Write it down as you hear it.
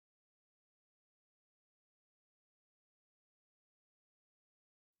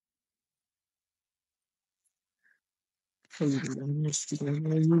Ionization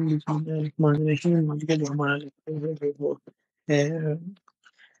Energy का जो हमारा लेक्चर है वो है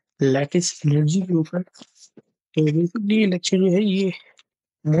लैटिस एनर्जी के ऊपर। तो बेसिकली ये लेक्चर जो है ये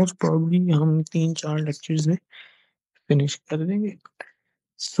मोस्ट प्रोबेबली हम 3-4 लेक्चर्स में फिनिश कर देंगे।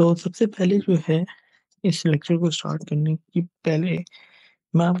 सबसे पहले जो है इस लेक्चर को स्टार्ट करने की पहले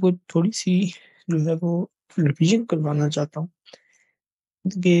मैं आपको थोड़ी सी जो है वो रिवीजन करवाना चाहता हूँ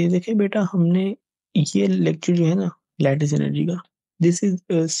कि देखिए बेटा, हमने ये लेक्चर जो है ना लैटिस एनर्जी का, this is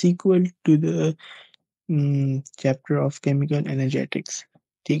sequel to the chapter of chemical energetics.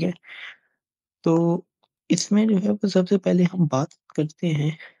 ठीक है, तो इसमें जो है वो सबसे पहले हम बात करते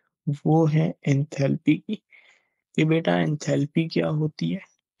हैं वो है एंथैल्पी की। कि बेटा एंथैल्पी क्या होती है।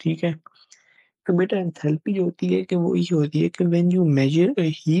 ठीक है, तो बेटा एंथैल्पी जो होती है कि वो ये होती है कि when you major a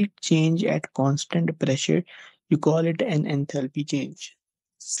heat change at constant pressure you call it N enthalpy change.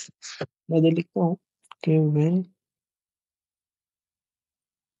 मैं ये लिखता हूँ कि when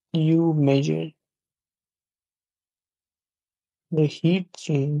you measure the heat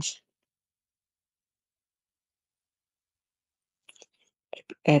change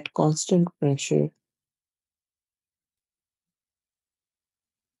at constant pressure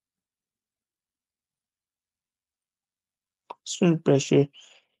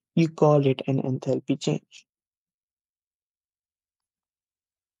you call it an enthalpy change।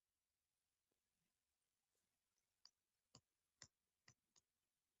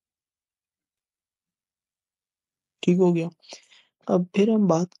 ठीक हो गया। अब फिर हम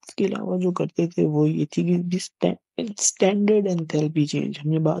बात इसके अलावा जो करते थे वो ये थी कि स्टैंडर्ड एंथैल्पी चेंज।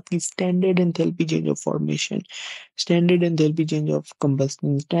 हमने बात की standard enthalpy change of formation, standard enthalpy change of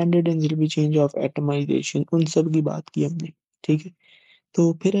combustion, standard enthalpy change of atomization, उन सब की बात की हमने। ठीक है,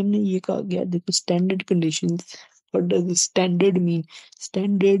 तो फिर हमने ये कहा गया देखो standard conditions. What does standard mean?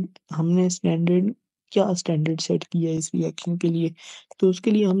 Standard, हमने स्टैंडर्ड क्या स्टैंडर्ड सेट किया है इस रिएक्शन के लिए? तो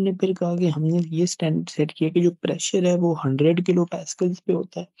उसके लिए हमने फिर कहा कि हमने ये स्टैंडर्ड सेट किया कि जो प्रेशर है वो 100 किलो पे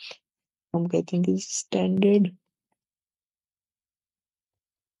होता है। हम कहते हैं कि standard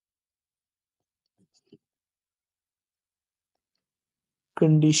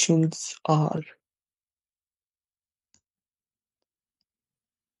conditions are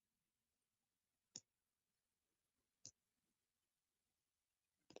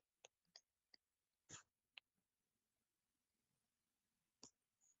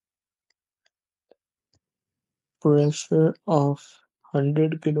pressure of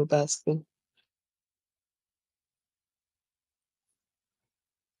 100 kilopascal,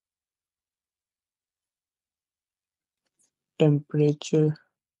 temperature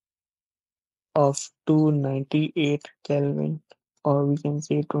of 298 Kelvin, or we can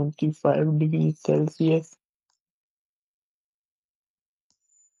say 25 degrees Celsius,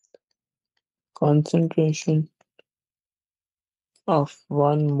 concentration of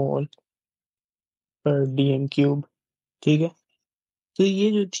 1 mole per dm cube। ठीक है, तो ये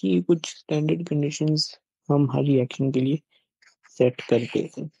जो थी कुछ स्टैंडर्ड कंडीशंस हम हर रिएक्शन के लिए सेट करते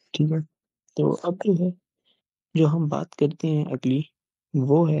थे। ठीक है, तो अब जो है जो हम बात करते हैं अगली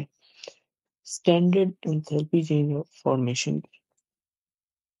वो है standard enthalpy change of formation.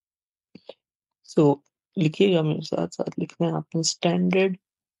 सो लिखिएगा मेरे साथ साथ, लिखना है आपने standard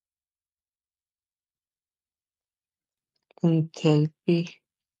enthalpy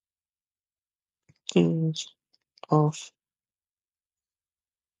change of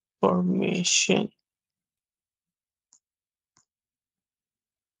formation.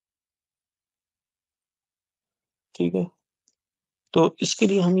 ठीक है, तो इसके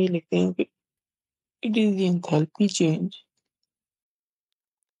लिए हम ये लिखते हैं कि it is the enthalpy change,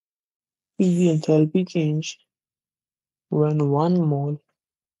 is the enthalpy change when 1 mole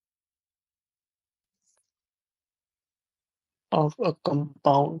of a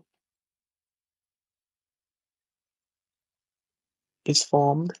compound is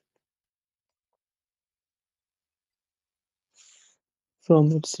formed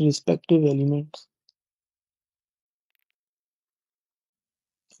from its respective elements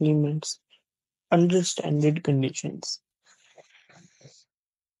under standard conditions।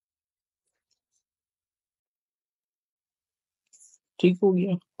 ठीक हो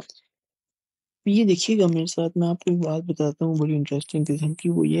गया। ये देखिएगा मेरे साथ, मैं आपको एक बात बताता हूँ बड़ी इंटरेस्टिंग किस्म की।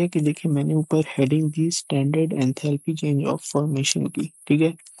 वो ये है कि देखिए मैंने ऊपर heading the standard enthalpy change of formation की। ठीक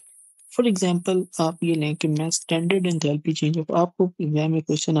है, फॉर एग्जांपल आप ये लें कि मैं स्टैंडर्ड एंथैल्पी चेंज ऑफ, आपको एग्जाम में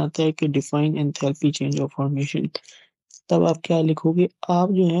क्वेश्चन आता है कि define enthalpy change of formation, तब आप क्या लिखोगे?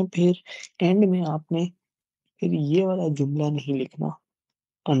 आप जो है फिर एंड में आपने फिर ये वाला जुमला नहीं लिखना,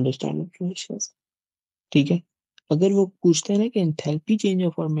 अंडरस्टैंडिंग कंडीशंस। ठीक है, अगर वो पूछते हैं ना कि एंथैल्पी चेंज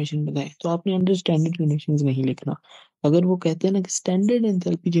ऑफ फॉर्मेशन बताएं तो आपने अंडरस्टैंडिंग कंडीशंस नहीं लिखना, अगर वो कहते हैं ना कि standard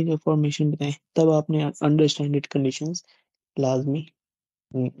enthalpy change of formation बताएं, तब आपने अंडर स्टैंडर्ड कंडीशंस लाजमी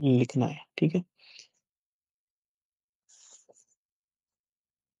लिखना है, ठीक है।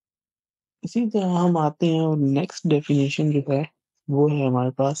 इसी तरह हम आते हैं और नेक्स्ट डेफिनेशन जो है वो है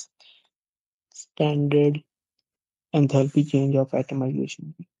हमारे पास standard enthalpy change of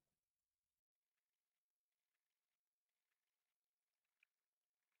atomization.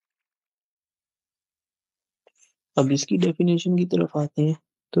 अब इसकी डेफिनेशन की तरफ आते हैं।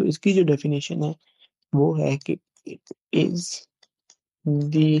 तो इसकी जो डेफिनेशन है वो है कि it is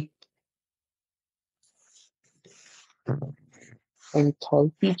the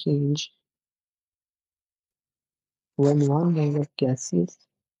enthalpy change when one mole of gaseous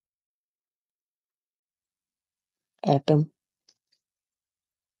atom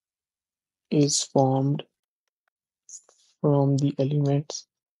is formed from the elements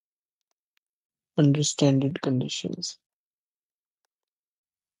under standard conditions,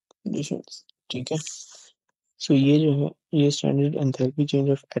 ठीक है। सो ये जो है ये standard enthalpy change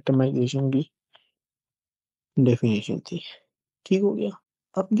of atomization की डेफिनेशन थी, ठीक हो गया।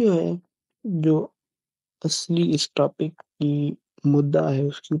 अब जो है जो असली इस टॉपिक की मुद्दा है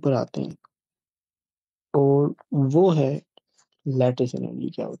उसके ऊपर आते हैं, और वो है लैटिस एनर्जी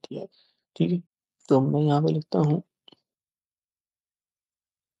क्या होती है, ठीक है। तो मैं यहाँ पे लिखता हूँ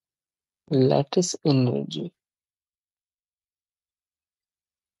lattice energy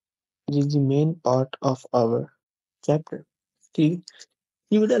is the main part of our chapter, ठीक।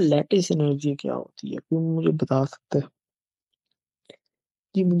 ये बेटा लैटिस एनर्जी क्या होती है, कोई मुझे बता सकता है?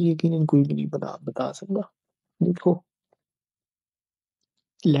 जी मुझे यकीनन कोई भी नहीं बता सकता। देखो,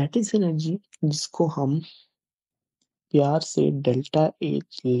 लैटिस एनर्जी जिसको हम प्यार से डेल्टा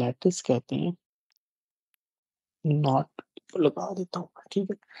एच लैटिस कहते हैं, नॉट लगा देता हूँ,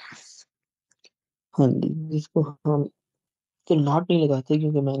 ठीक है। हाँ जी, जिसको हम तो नॉट नहीं लगाते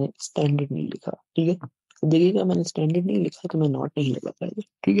क्योंकि मैंने स्टैंडर्ड नहीं लिखा, ठीक है। तो देखिएगा मैंने स्टैंडर्ड नहीं लिखा तो मैं नॉट नहीं लगा पाया,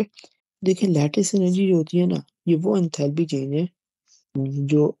 ठीक है। देखिए लैटिस एनर्जी जो होती है ना, ये वो एंथैल्पी चेंज है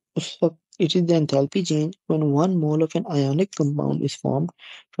जो उस वक्त it is the enthalpy change when one mole of an ionic compound is formed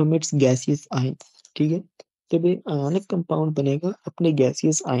from its gaseous ions, ठीक है। जब एक आयनिक कंपाउंड बनेगा अपने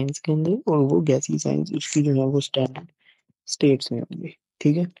गैसियस आयंस के अंदर, और वो गैसियस आयंस उसकी जो है वो स्टैंडर्ड स्टेट्स में होंगे,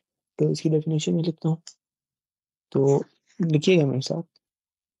 ठीक है। तो इसकी डेफिनेशन में लिखता हूँ, तो लिखिएगा मेरे साथ।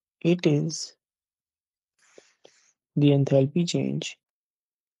 It is the enthalpy change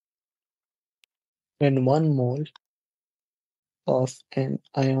when one mole of an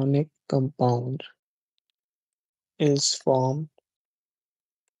ionic compound is formed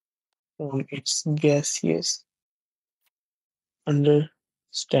from its gaseous under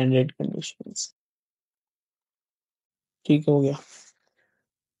standard conditions, ठीक हो गया।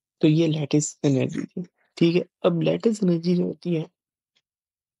 तो ये लैटिस एनर्जी थी, ठीक है। अब लैटिस एनर्जी जो होती है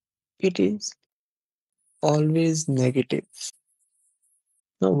it is always negative.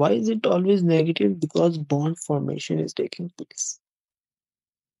 Now why is it always negative? Because bond formation is taking place.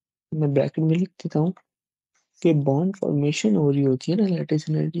 मैं ब्रैकेट में लिख देता हूँ कि बॉन्ड फॉर्मेशन हो रही होती है ना लैटिस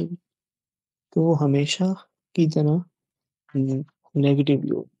एनर्जी में, तो वो हमेशा की तरह नेगेटिव ही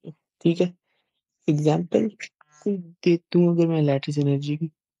होती है, ठीक है। एग्जाम्पल दे दूं अगर मैं लैटिस एनर्जी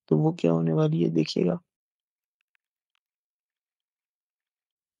की, तो वो क्या होने वाली है देखिएगा,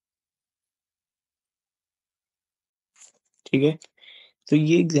 ठीक है। तो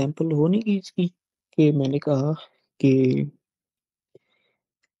ये एग्जाम्पल हो नहीं की इसकी, कि मैंने कहा कि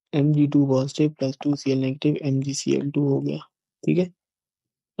Mg2 positive plus 2Cl negative MgCl2 हो गया, ठीक है।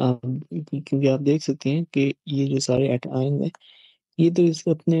 क्योंकि आप देख सकते हैं कि ये जो सारे आयन है ये तो इस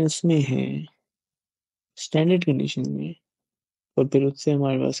अपने उसमें है स्टैंडर्ड कंडीशन में, और फिर उससे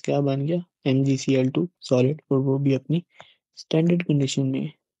हमारे पास क्या बन गया MgCl2 सॉलिड, और वो भी अपनी स्टैंडर्ड कंडीशन में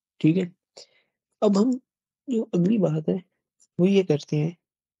है, ठीक है। अब हम जो अगली बात है वो ये करते हैं,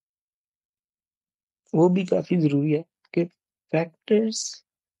 वो भी काफी जरूरी है कि फैक्टर्स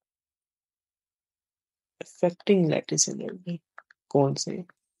अफेक्टिंग लैटिस एनर्जी कौन से हैं?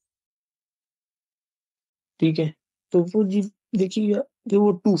 ठीक है। तो वो जी देखिएगा कि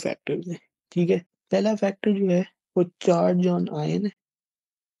वो टू फैक्टर्स हैं, ठीक है। पहला फैक्टर जो है वो चार्ज ऑन आयन है,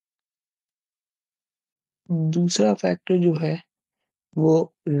 दूसरा फैक्टर जो है वो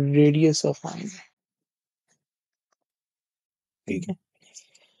रेडियस ऑफ आयन है, ठीक है।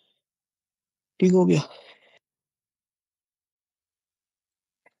 ठीक हो गया,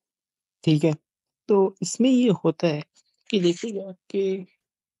 ठीक है। तो इसमें ये होता है कि देखिएगा कि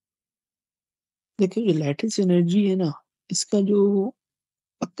देखिए जो लैटिस एनर्जी है ना, इसका जो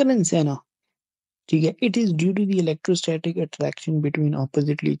अक्रेंस है ना, ठीक है, it is due to the electrostatic attraction between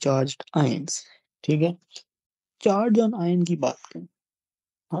oppositely charged ions, ठीक है। चार्ज ऑन आयन की बात करें,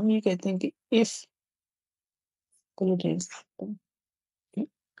 हम ये कहते हैं कि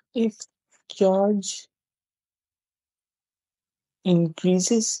if charge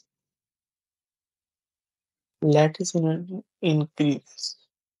increases lattice energy increase,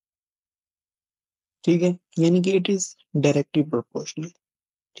 ठीक है, यानी कि इट इज डायरेक्टली प्रोपोर्शनल,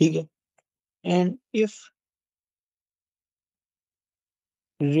 ठीक है। And if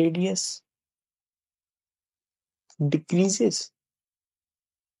radius decreases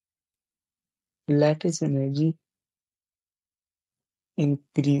lattice energy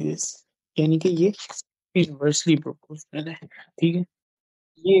increases, यानी कि ये इनवर्सली प्रोपोर्शनल है, ठीक है।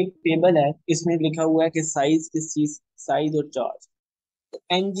 ये एक टेबल है, इसमें लिखा हुआ है कि साइज किस चीज, साइज और चार्ज।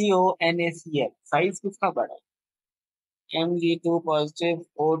 NgO NaCl, साइज किसका बड़ा है? Mg2 positive,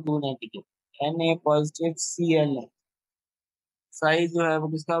 O2 negative, Na positive, Cl है। साइज जो है वो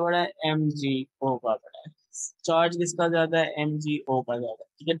किसका बड़ा है? MgO का बड़ा है। चार्ज किसका ज्यादा है? MgO का ज्यादा है,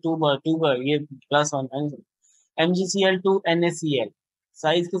 ठीक है। टू बार ये plus one minus. MgCl2 NaCl,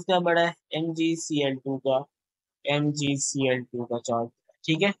 size किसका बड़ा है? MgCl2 का, MgCl2 का चार्ज,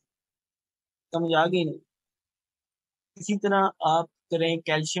 ठीक है। समझ आ गई नहीं? इसी तरह आप करें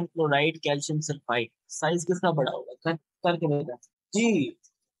calcium chloride, calcium sulphide, size किसका बड़ा होगा? करके बता जी।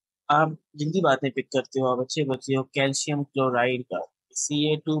 आप जिनकी बातें पिक करते हो, आप अच्छे बच्चे हो। कैल्शियम क्लोराइड का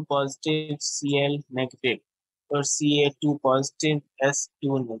Ca2 पॉजिटिव, Cl नेगेटिव, और Ca2 पॉजिटिव,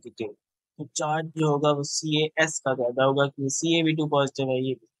 S2 नेगेटिव। तो चार्ज जो होगा वो CaS का ज्यादा होगा, क्योंकि Ca भी 2 पॉजिटिव है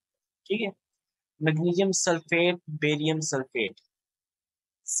ये भी, ठीक है। Magnesium sulphate, barium sulphate,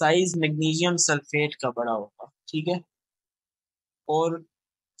 size magnesium sulphate का बड़ा होगा, ठीक है। और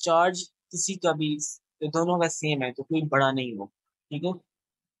चार्ज किसी का भी, दोनों का सेम है तो कोई बड़ा नहीं होगा, ठीक है।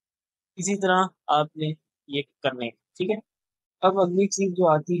 इसी तरह आपने ये करने हैं, ठीक है। अब अगली चीज जो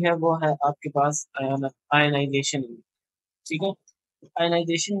आती है वो है आपके पास आयनाइजेशन, ठीक है।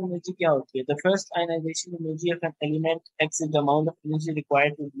 आयनाइजेशन एनर्जी क्या होती है? The first ionization energy of an element x is the amount of energy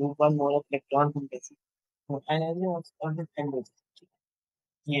required to move one mole of electron from gas. Ionization energy,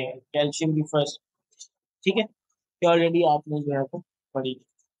 ये कैल्शियम की फर्स्ट, ठीक है। ये ऑलरेडी आपने जो है वो पढ़ी,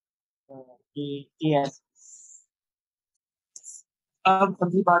 ये है। अब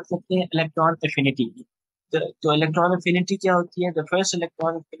अगली बात करते हैं इलेक्ट्रॉन एफिनिटी की। तो इलेक्ट्रॉन एफिनिटी क्या होती है? The first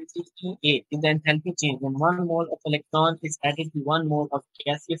electron affinity E A is the enthalpy change when one mole of electron is added to one mole of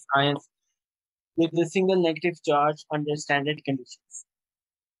gaseous ions with a single negative charge under standard conditions.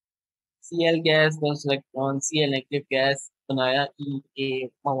 Cl gas 10 electron, Cl negative gas बनाया E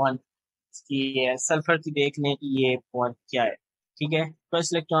A1 की है। Sulphur की देख लें E A1 क्या है, ठीक है।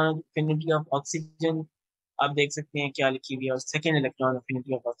 First electron affinity of oxygen आप देख सकते हैं क्या लिखी हुई है, और second electron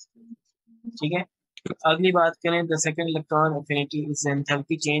affinity of oxygen, ठीक है। अगली बात करें, the second electron affinity is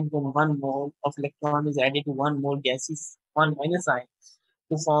enthalpy change when one mole of electron is added to one mole gases one minus ion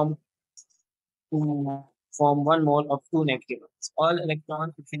to form one mole of two negative ions. All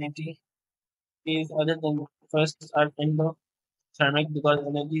electron affinity is other than first are endothermic because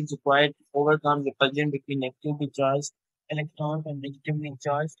energy is required to overcome repulsion between negatively charged electron and negatively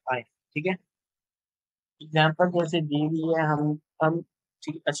charged ion, ठीक है। Example जैसे दी हुई है, हम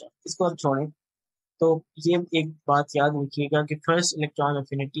ठीक, अच्छा इसको अब छोड़ें। तो ये एक बात याद रखिएगा कि first electron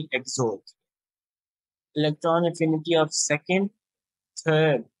affinity एक्सोट, electron affinity of second,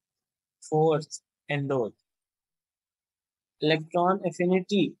 third, fourth एंडोथ। Electron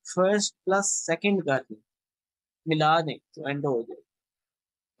affinity first plus second कर दें, मिला दें तो एंडो हो जाए।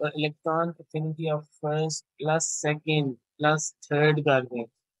 और electron affinity of first plus second plus third कर दें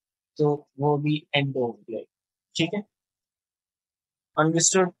तो वो भी एंडो हो जाए, ठीक है।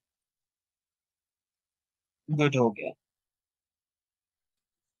 अंडरस्टूड? गुड, हो गया।